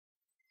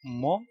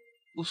म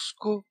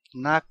उसको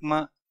नाकमा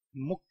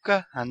मुक्का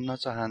हान्न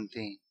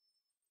चाहन्थे।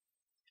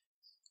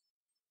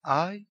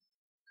 I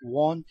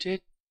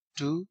wanted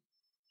to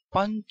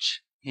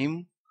punch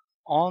him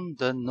on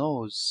the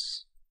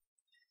nose.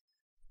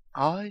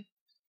 I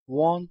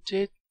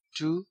wanted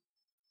to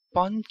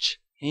punch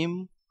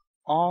him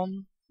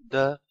on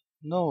the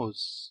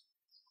nose.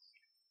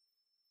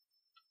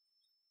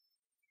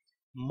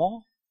 म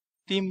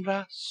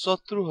तिम्रा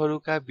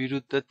शत्रुहरूका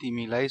विरुद्ध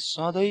तिमीलाई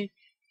सधैं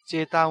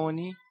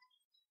चेतावनी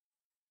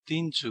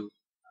दिन्छु।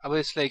 अब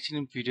यसलाई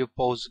एकछिन भिडियो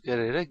पौज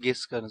गरेर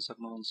गेस गर्न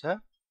सक्नुहुन्छ।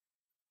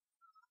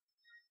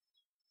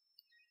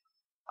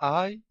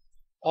 I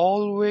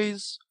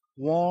always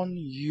warn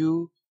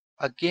you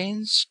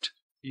against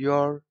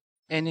your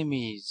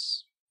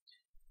enemies.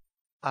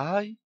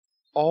 I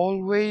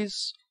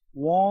always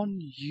warn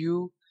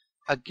you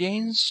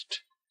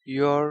against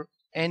your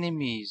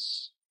enemies.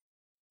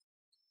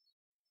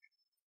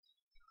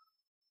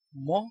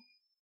 म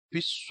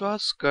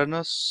विश्वास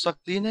गर्न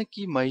सक्दिन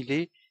कि मैले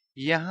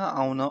यहाँ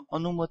आउन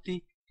अनुमति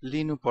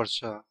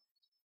लिनुपर्छ।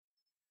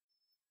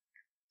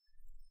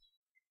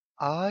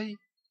 I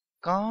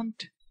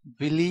can't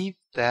believe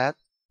that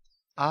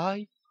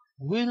I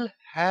will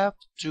have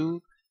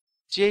to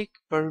take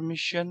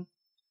permission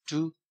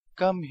to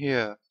come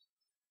here.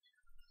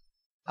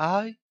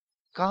 I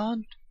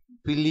can't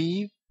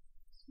believe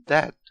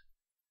that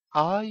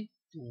I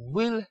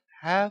will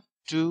have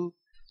to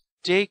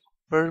take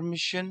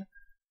permission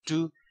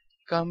to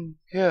come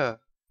here.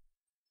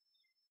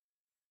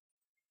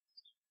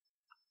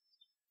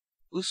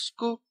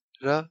 उसको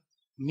र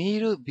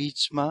मेरो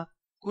बीचमा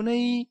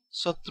कुनै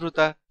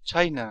शत्रुता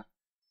छैन।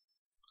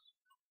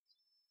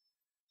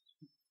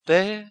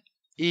 There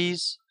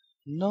is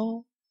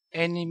no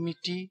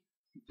enmity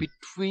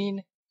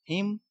between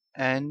him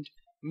and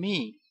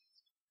me.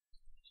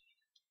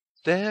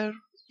 There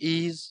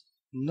is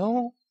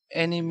no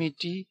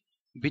enmity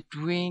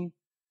between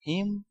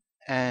him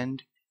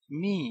and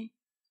me.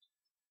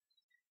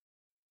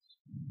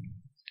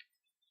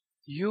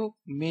 यो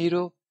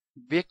मेरो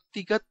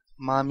व्यक्तिगत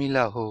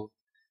मामिला हो।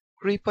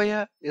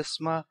 कृपया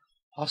यसमा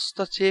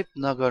हस्तक्षेप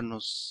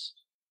नगर्नुस्।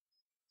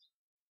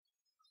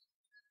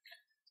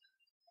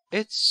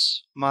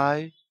 It's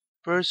my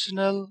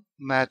personal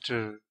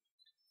matter.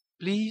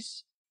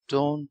 Please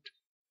don't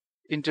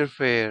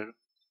interfere.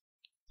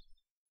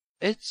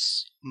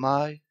 It's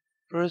my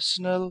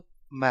personal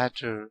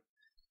matter.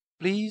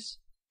 Please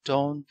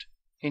don't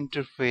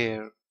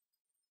interfere.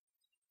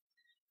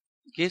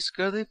 Guess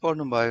गर्दै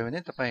पढ्नु भयो भने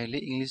तपाईहरुले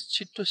इंग्लिश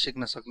छिट्टो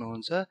सिक्न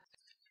सक्नुहुन्छ।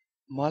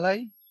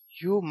 मलाई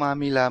यो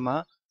मामिलामा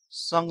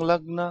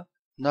संलग्न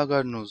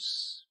नगर्नुस्।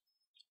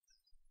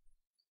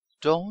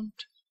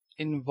 Don't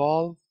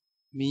involve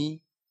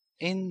me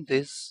in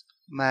this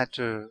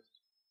matter.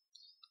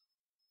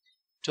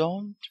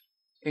 Don't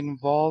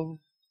involve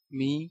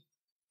me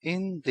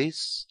in this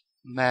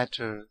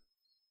matter.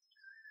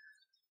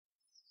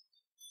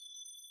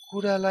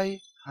 कुरालाई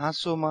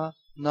हाँसोमा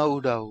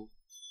नउडाऊ।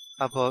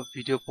 अब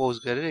भिडियो पौज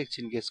गरेर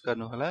एकछिन गेस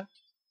गर्नु होला।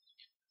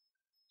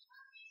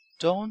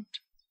 Don't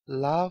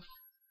laugh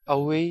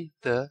away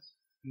the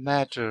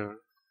matter.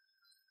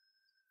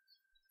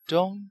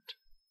 Don't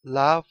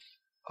laugh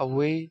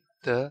away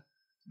the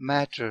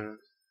matter.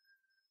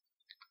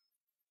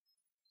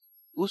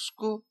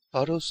 उसको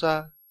भरोसा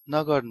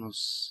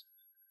नगर्नुस्।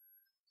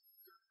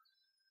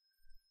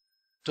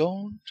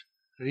 Don't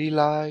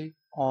rely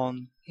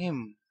on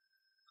him.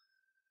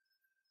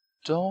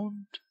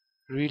 Don't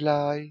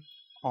rely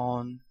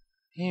on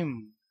him.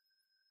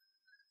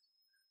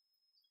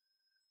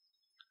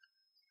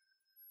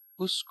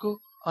 उसको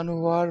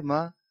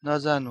अनुहारमा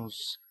नजानुस्।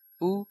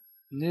 ऊ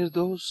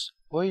निर्दोष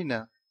होइन।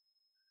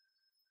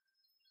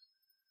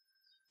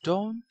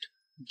 Don't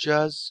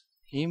judge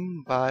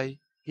him by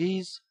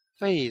his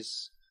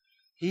face.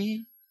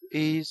 He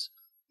is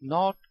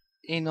not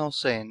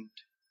innocent.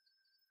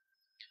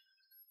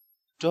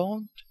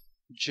 Don't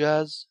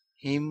judge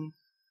him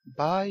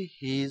by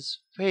his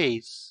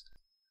face.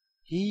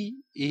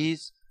 He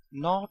is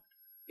not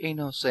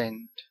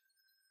innocent.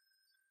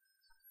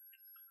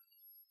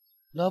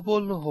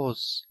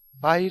 नबोल्नुहोस्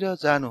बाहिर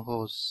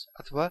जानुहोस्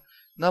अथवा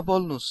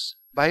नबोल्नुस्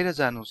बाहिर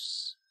जानुस्।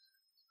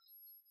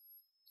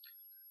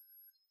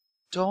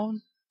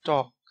 Don't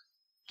talk,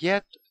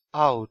 get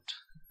out.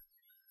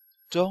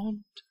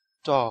 Don't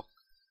talk,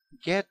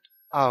 get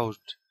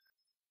out.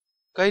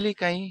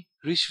 कहिलेकाहीँ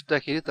रिस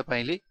उठ्दाखेरि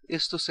तपाईले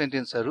यस्तो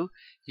सेन्टेन्सहरु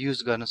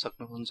युज गर्न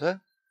सक्नुहुन्छ।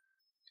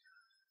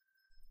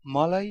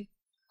 मलाई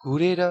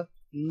घुरेर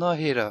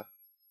नहेर।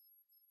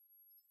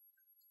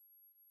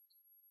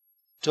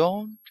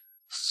 Don't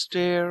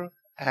stare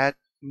at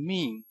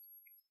me.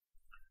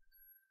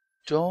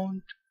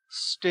 Don't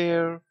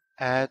stare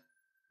at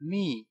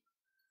me.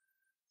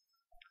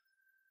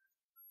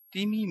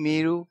 तिमी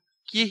मेरो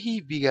केही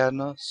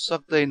बिगार्न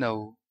सक्दैनौ।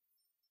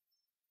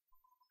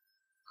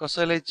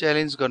 कसैलाई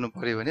च्यालेन्ज गर्नु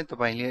पर्यो भने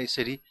तपाईले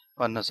यसरी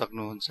भन्न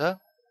सक्नुहुन्छ।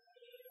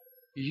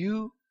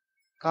 You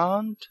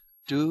can't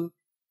do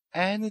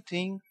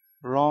anything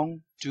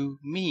wrong to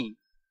me.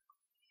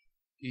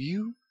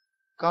 You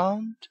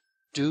can't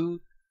do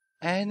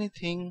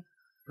anything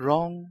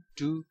wrong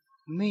to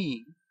me.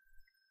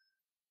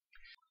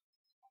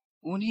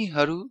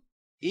 उनीहरू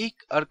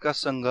एक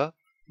अर्कासँग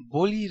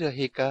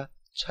बोलिरहेका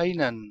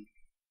छैनन्.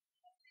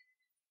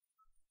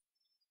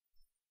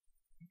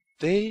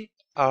 They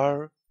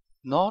are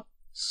not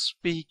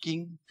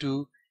speaking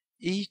to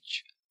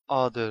each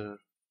other.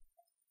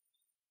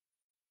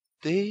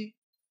 They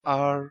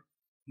are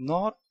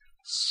not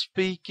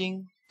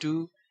speaking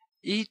to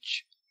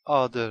each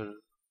other.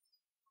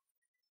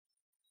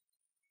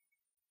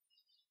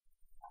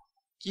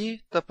 के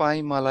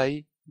तपाई मलाई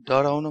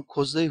डराउन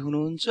खोज्दै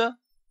हुनुहुन्छ?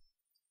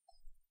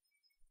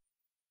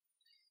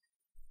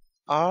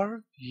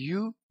 Are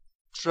you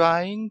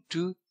trying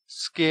to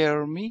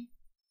scare me?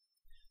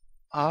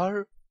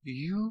 Are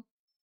you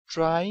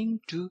trying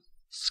to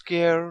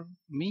scare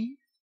me?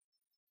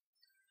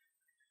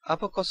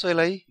 अब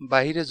कसैलाई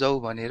बाहिर जाऊ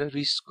भनेर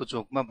रिसको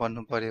चोकमा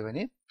भन्नु पर्यो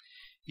भने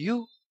यो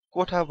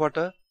कोठाबाट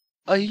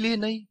अहिले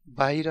नै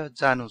बाहिर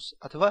जानुस्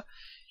अथवा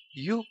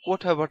यो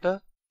कोठाबाट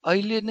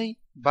अहिले नै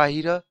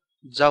बाहिर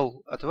जाऊ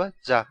अथवा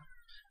जा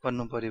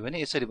भन्नु पर्यो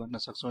भने यसरी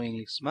भन्न सक्छौं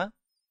इंग्लिशमा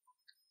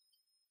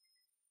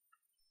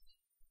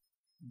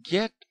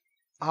Get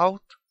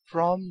out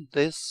from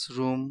this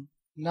room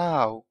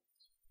now.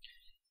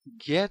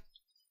 Get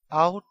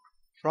out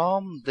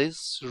from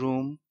this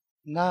room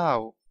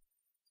now.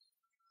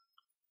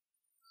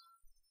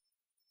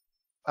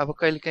 अब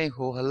कहिलेकाहीँ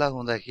हो हल्ला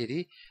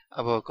हुँदाखेरि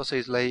अब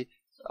कसैलाई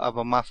अब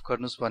माफ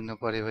गर्नुस् भन्नु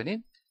पर्यो भने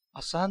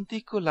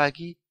अशान्तिको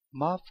लागि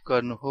माफ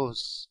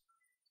गर्नुहोस्.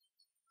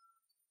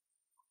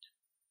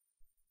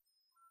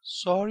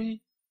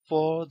 Sorry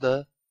for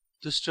the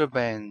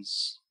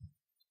disturbance.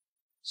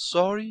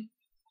 Sorry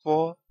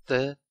for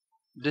the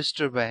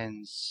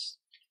disturbance.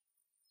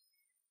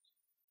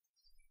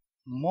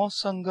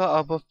 मसँग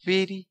अब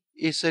फेरि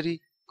यसरी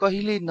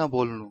कहिले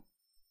नबोल्नु.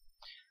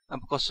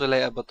 अब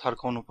कसैलाई अब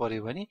थर्काउनु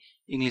पर्यो भने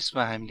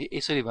इंग्लिशमा हामीले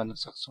यसरी भन्न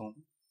सक्छौं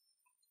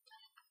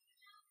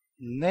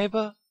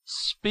Never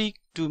speak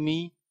to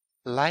me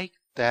like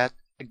that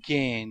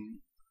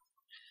again.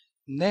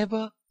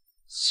 Never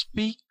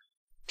speak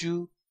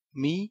to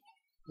me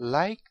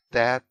like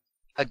that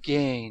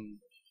again.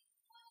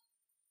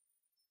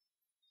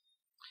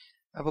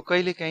 अब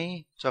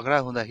कहिलेकाहीँ झगडा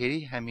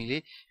हुँदाखेरि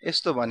हामीले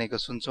यस्तो भनेको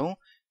सुन्छौं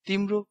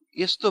तिम्रो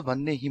यस्तो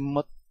भन्ने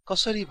हिम्मत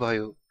कसरी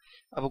भयो.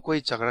 अब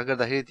कोही झगडा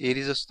गर्दाखेरि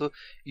धेरै जस्तो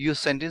यो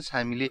सेन्टेन्स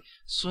हामीले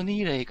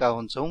सुनिरहेका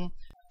हुन्छौं.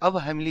 अब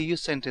हामीले यो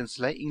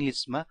सेन्टेन्सलाई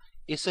इंग्लिशमा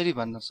यसरी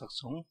भन्न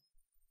सक्छौं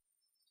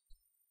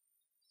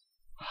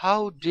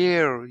How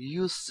dare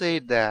you say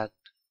that?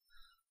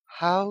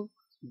 How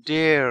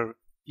dare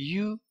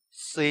you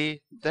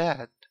say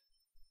that?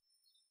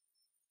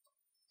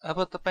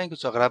 अब तपाईको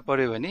झगडा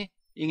पर्यो भने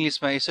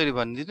इंग्लिशमा यसरी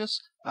भनिदिनुस्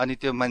अनि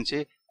त्यो मान्छे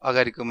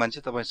अगाडिको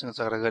मान्छे तपाईसँग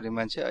झगडा गर्ने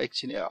मान्छे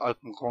एकछिन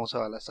अल्काउँछ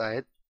होला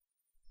सायद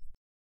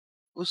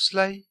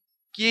उसलाई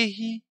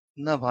केही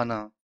नभन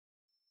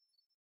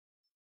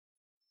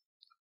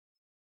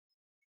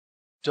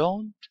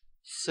Don't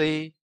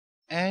say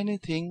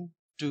anything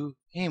to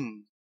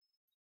him.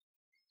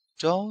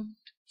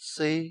 Don't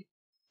say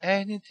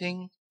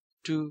anything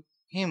to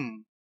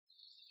him.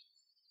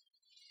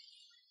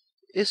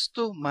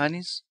 यस्तो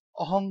मानिस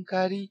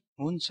अहंकारी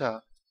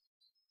हुन्छ.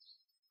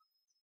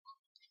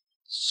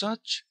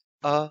 Such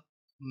a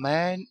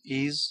man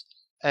is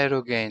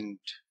arrogant.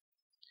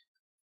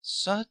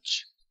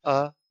 Such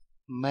a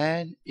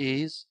man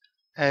is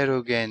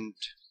arrogant.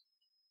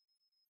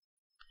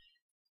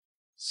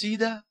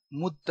 सीधा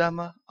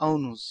मुद्दामा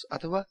आउनुस्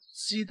अथवा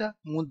सीधा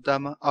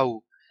मुद्दामा आऊ.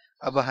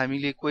 अब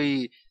हामीले कोही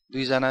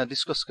दुई जना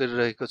डिस्कस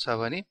गरिरहेको छ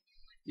भने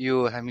यो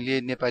हामीले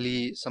नेपाली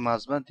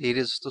समाजमा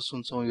धेरै जस्तो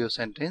सुन्छौं यो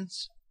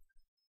सेन्टेन्स.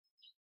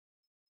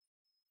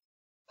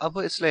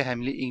 अब यसलाई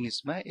हामीले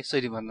इंग्लिशमा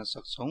यसरी भन्न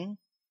सक्छौं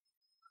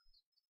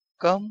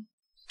Come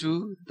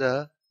to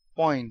the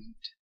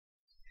point.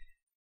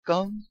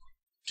 Come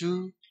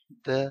to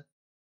the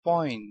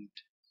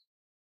point.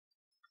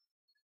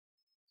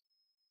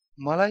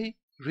 मलाई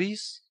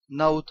रिस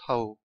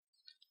नउठाऊ.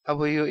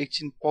 अब यो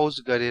एकछिन पौज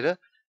गरेर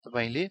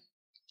तपाईले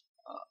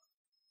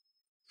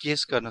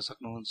गेस गर्न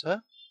सक्नुहुन्छ.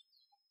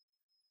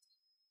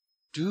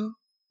 Do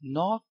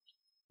not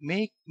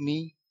make me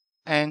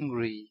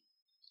angry.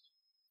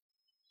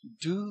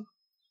 Do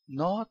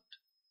not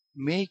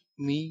make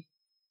me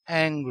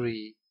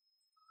angry.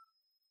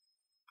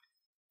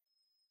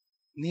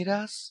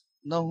 निराश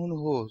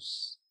नहुनुहोस्.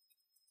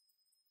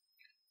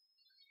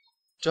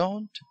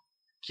 Don't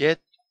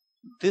get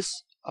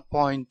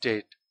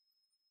disappointed.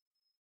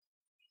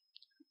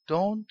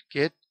 Don't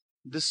get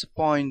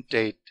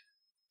disappointed.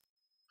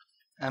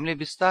 हामीले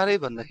बिस्तारै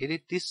भन्दाखेरि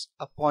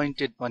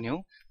disappointed भन्यौ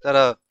तर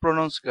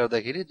प्रोनाउन्स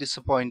गर्दाखेरि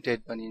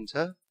disappointed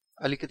भनिन्छ.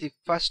 अलिकति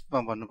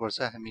फास्टमा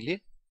भन्नुपर्छ हामीले.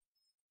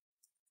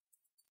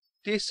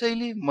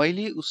 त्यसैले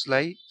मैले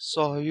उसलाई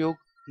सहयोग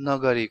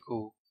नगरेको.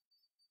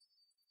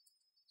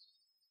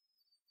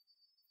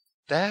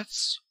 That's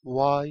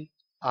why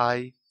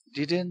I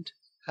didn't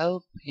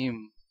help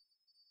him.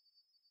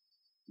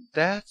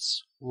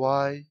 That's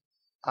why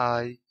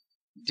I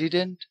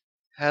didn't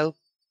help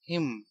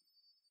him.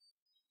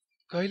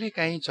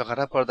 कहिलेकाहीँ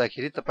झगडा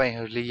पर्दाखेरि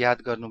तपाईहरूले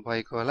याद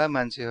गर्नुभएको होला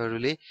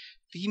मान्छेहरूले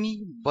तिमी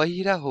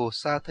बहिरा हो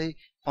साथै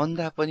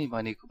भन्दा पनि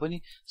भनेको पनि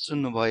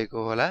सुन्नुभएको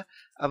होला।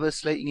 अब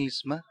यसलाई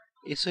इङ्ग्लिसमा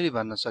यसरी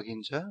भन्न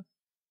सकिन्छ,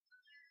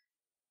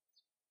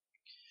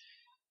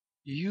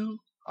 You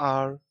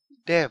are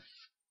deaf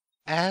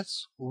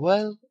as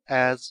well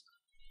as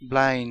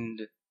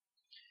blind.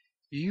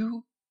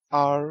 You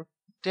are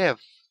deaf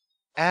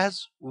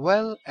as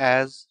well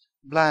as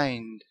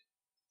blind.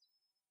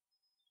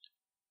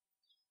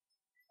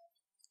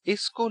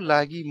 यसको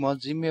लागि म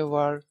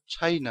जिम्मेवार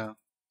छैन।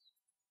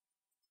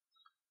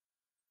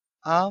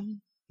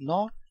 I'm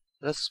not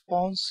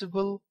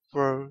responsible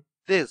for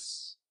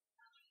this.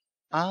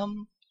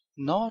 I'm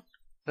not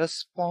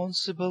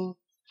responsible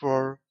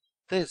for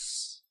this.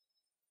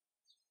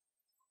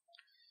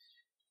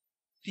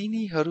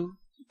 तिनीहरू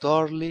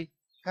डरले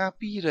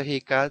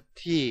काँपिरहेका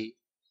थिए।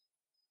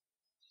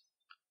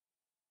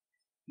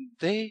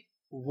 They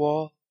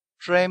were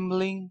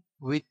trembling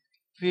with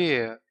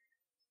fear.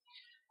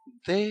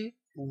 They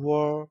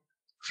were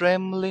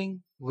trembling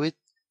with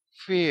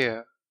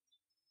fear.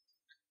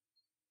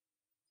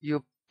 यो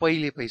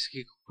पहिले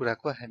भइसकेको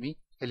कुराको हामी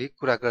अहिले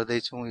कुरा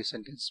गर्दैछौँ यो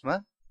सेन्टेन्समा।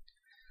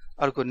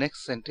 अर्को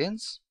नेक्स्ट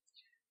सेन्टेन्स,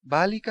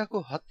 बालिकाको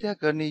हत्या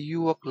गर्ने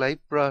युवकलाई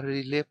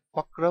प्रहरीले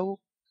पक्राउ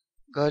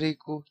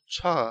गरेको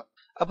छ।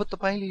 अब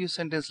तपाईले यो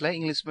सेन्टेन्सलाई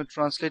इङ्ग्लिसमा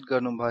ट्रान्सलेट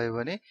गर्नुभयो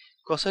भने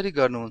कसरी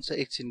गर्नुहुन्छ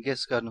एकछिन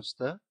गेस गर्नुस्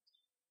त।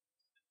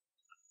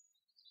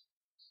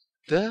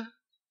 The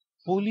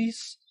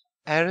police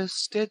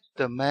arrested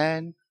the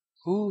man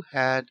who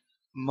had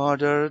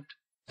murdered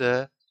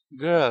the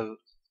girl.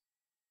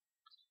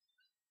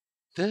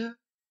 The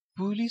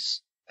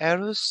police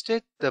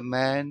arrested the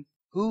man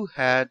who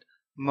had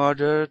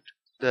murdered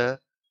the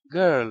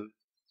girl.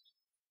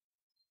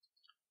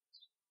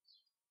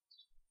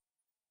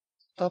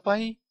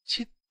 तपाई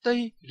छिट्टै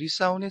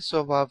रिसाउने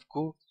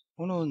स्वभावको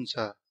हुनुहुन्छ।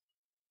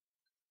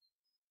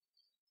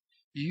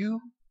 You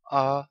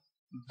are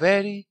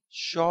very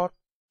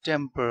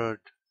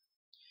short-tempered.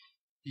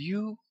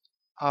 You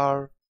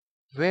are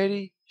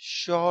very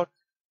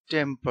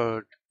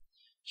short-tempered.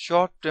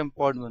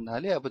 Short-tempered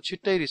भन्नाले अब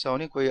छिट्टै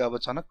रिसाउने, कोही अब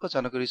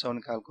चनक्क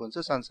रिसाउने खालको हुन्छ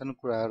सानसानो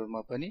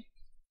कुराहरुमा पनि।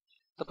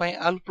 तपाई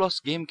आलु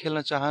प्लस गेम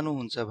खेल्न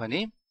चाहनुहुन्छ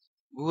भने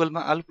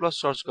गुगलमा आलु प्लस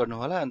सर्च गर्नु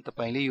होला अनि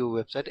तपाईले यो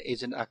वेबसाइट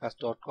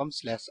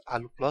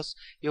agentaakash.com/aluplus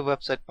यो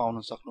वेबसाइट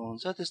पाउन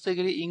सक्नुहुन्छ। त्यस्तै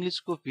गरी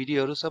इंग्लिशको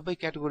भिडियोहरु सबै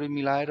क्याटेगोरी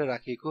मिलाएर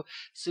राखिएको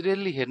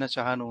सिरियली हेर्न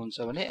चाहनुहुन्छ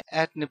भने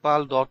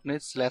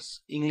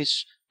 @nepal.net/english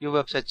यो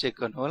वेबसाइट चेक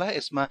गर्नु होला।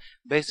 यसमा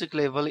बेसिक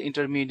लेभल,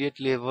 इन्टरमिडिएट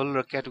लेभल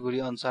र क्याटेगोरी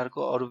अनुसारको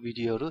अरु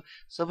भिडियोहरु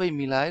सबै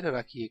मिलाएर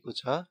राखिएको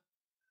छ।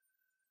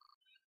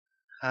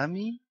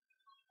 हामी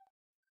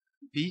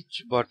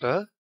बीचबाट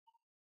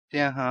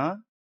त्यहाँ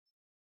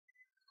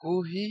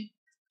कोही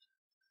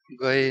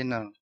गएन।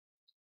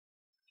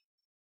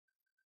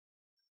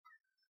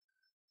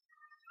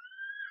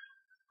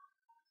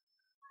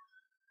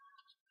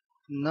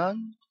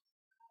 None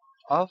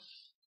of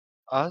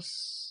us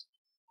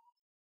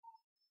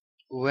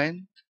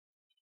went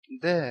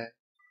there.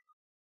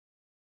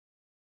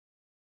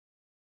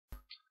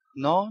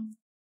 None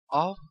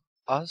of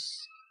us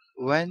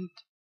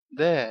went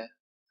there.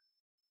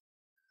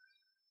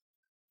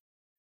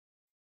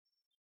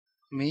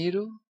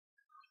 मेरो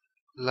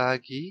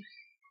लागि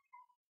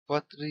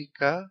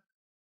पत्रिका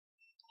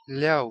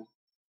ल्याऊ।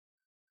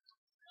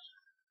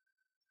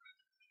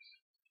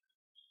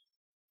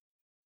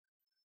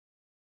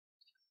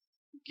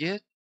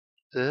 Get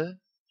the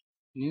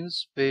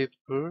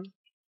newspaper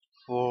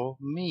for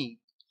me.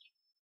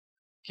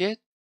 Get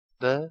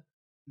the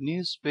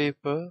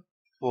newspaper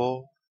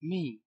for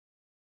me.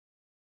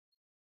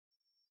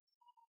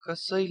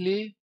 कसैले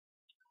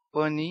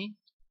पनि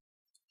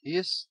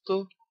यस्तो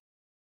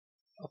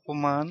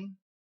अपमान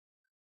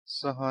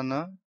सहन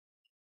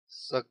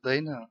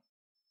सक्दैन।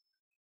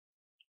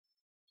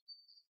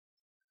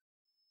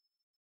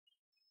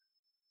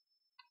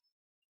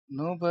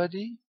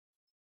 Nobody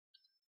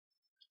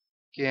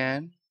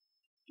can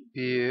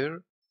bear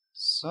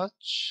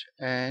such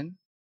an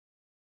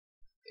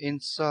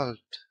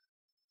insult.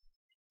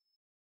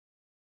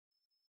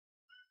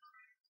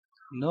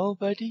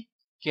 Nobody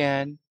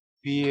can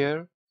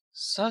bear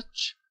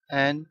such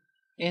an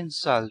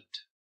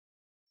insult.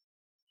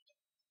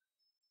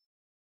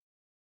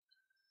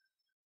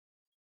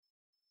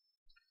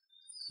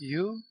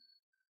 यो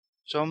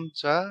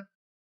चम्चा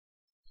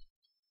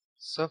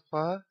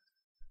सफा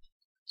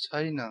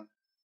छैन।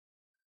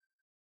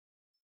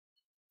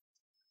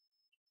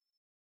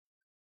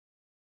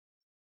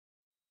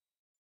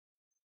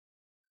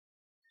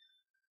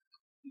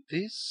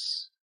 This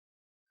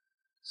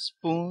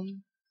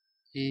spoon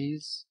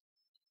is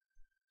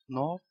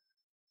not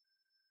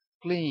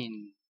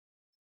clean.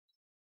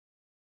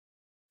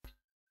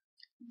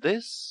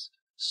 This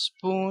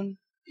spoon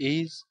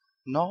is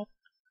not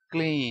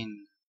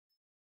clean.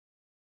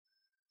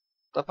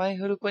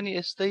 तपाईहरु पनि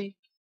यस्तै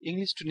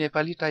इंग्लिश टु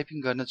नेपाली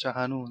टाइपिङ गर्न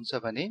चाहनुहुन्छ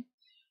भने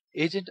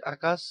एजेन्ट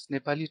आकाश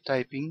नेपाली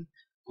टाइपिङ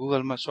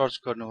गुगलमा सर्च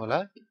गर्नु होला।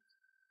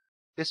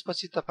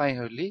 त्यसपछि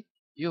तपाईहरुले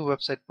यो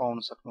वेबसाइट पाउन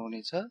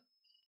सक्नुहुनेछ।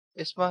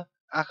 यसमा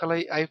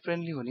आँखालाई आई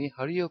फ्रेन्डली हुने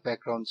हरियो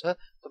ब्याकग्राउन्ड छ।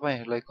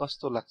 तपाईहरुलाई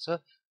कस्तो लाग्छ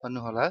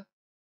भन्नुहोला।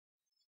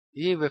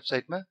 यही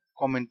वेबसाइटमा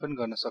कमेन्ट पनि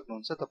गर्न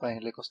सक्नुहुन्छ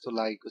तपाईहरुलाई कस्तो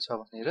लागेको छ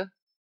भनेर।